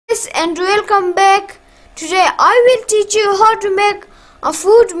and welcome back. Today I will teach you how to make a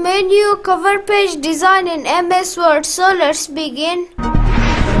food menu cover page design in MS Word. So let's begin.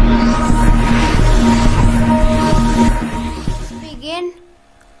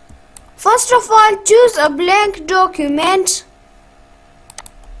 First of all, choose a blank document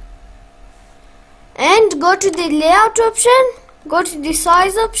and go to the layout option, go to the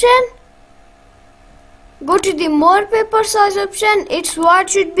size option, go to the more paper size option. Its width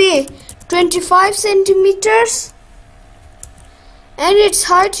should be 25 centimeters and its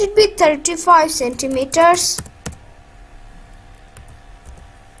height should be 35 centimeters.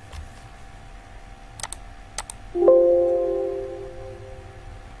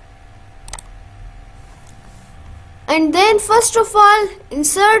 And then first of all,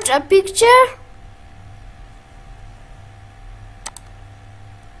 insert a picture.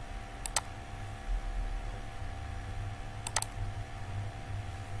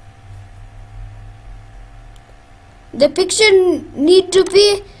 The picture need to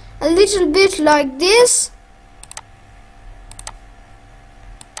be a little bit like this.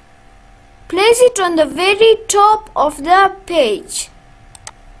 Place it on the very top of the page.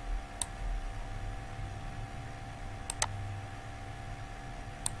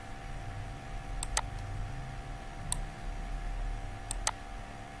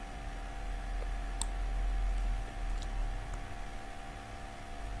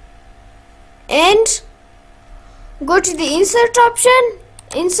 And go to the insert option,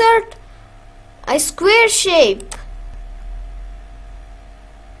 insert a square shape.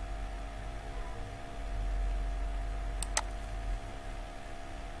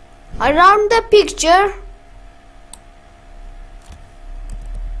 Around the picture,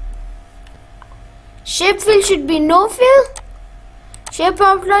 shape fill should be no fill, shape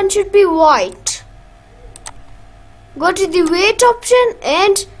outline should be white. Go to the weight option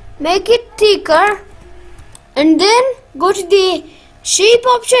and make it thicker, and then go to the shape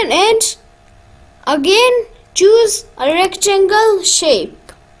option and again choose a rectangle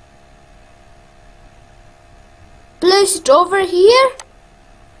shape. Place it over here.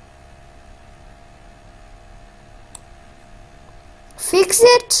 Fix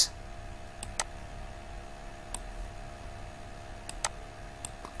it.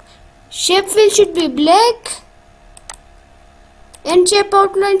 Shape fill should be black and shape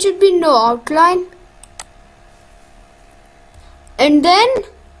outline should be no outline. And then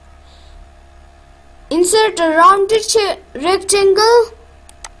insert a rounded rectangle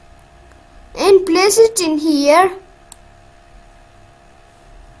and place it in here.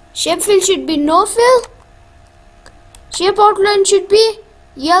 Shape fill should be no fill. Shape outline should be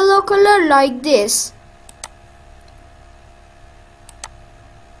yellow color like this.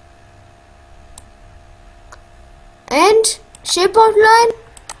 And shape outline,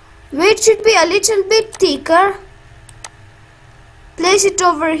 weight should be a little bit thicker. Place it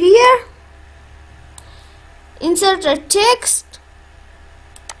over here. Insert a text.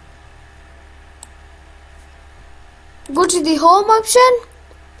 Go to the home option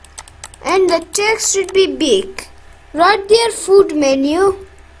and the text should be big. Write there food menu.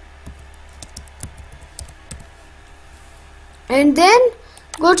 And then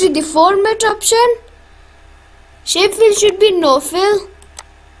go to the format option. Shape fill should be no fill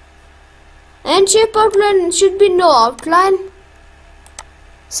and shape outline should be no outline.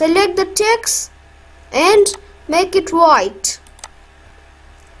 Select the text and make it white.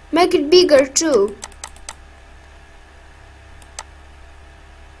 Make it bigger too.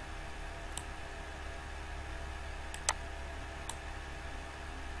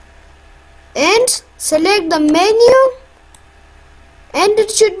 And select the menu and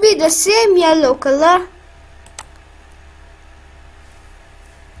it should be the same yellow color.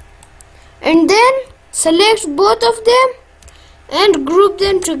 And then select both of them and group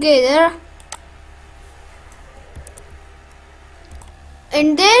them together.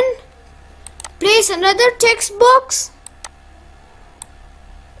 And then place another text box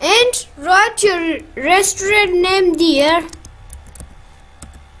and write your restaurant name there.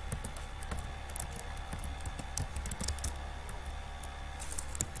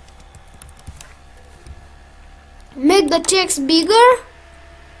 Make the text bigger.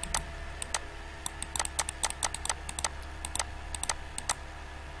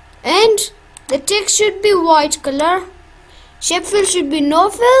 And the text should be white color. Shape fill should be no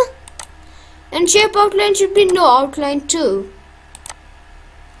fill and shape outline should be no outline too.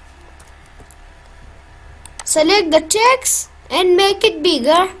 Select the text and make it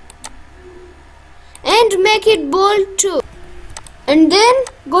bigger and make it bold too. And then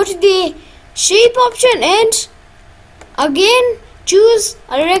go to the shape option and again Choose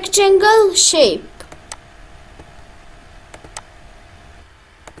a rectangle shape.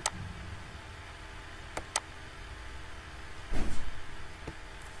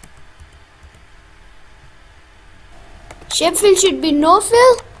 Shape fill should be no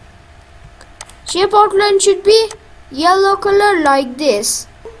fill. Shape outline should be yellow color like this.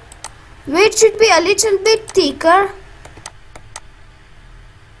 Weight should be a little bit thicker.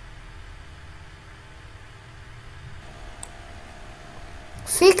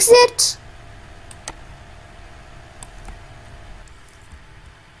 Fix it.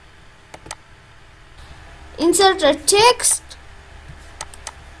 Insert a text.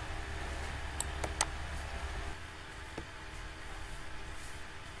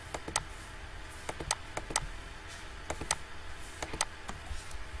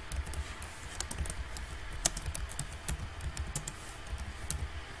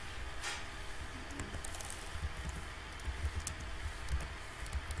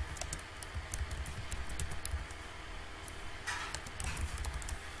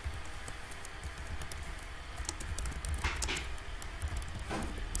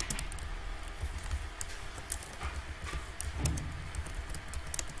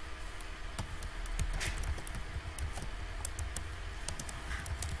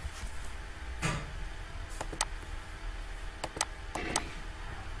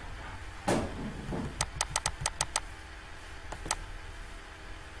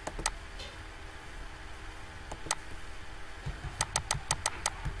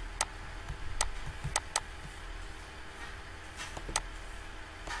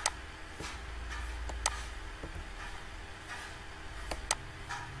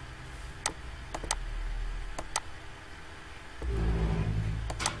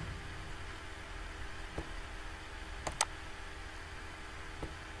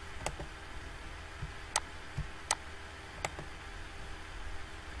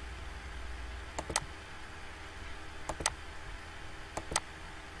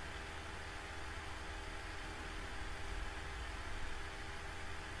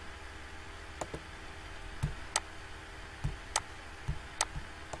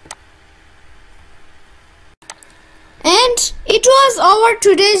 And it was our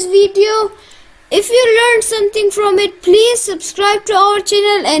today's video. If you learned something from it, please subscribe to our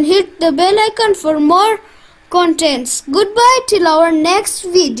channel and hit the bell icon for more contents. Goodbye till our next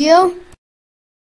video.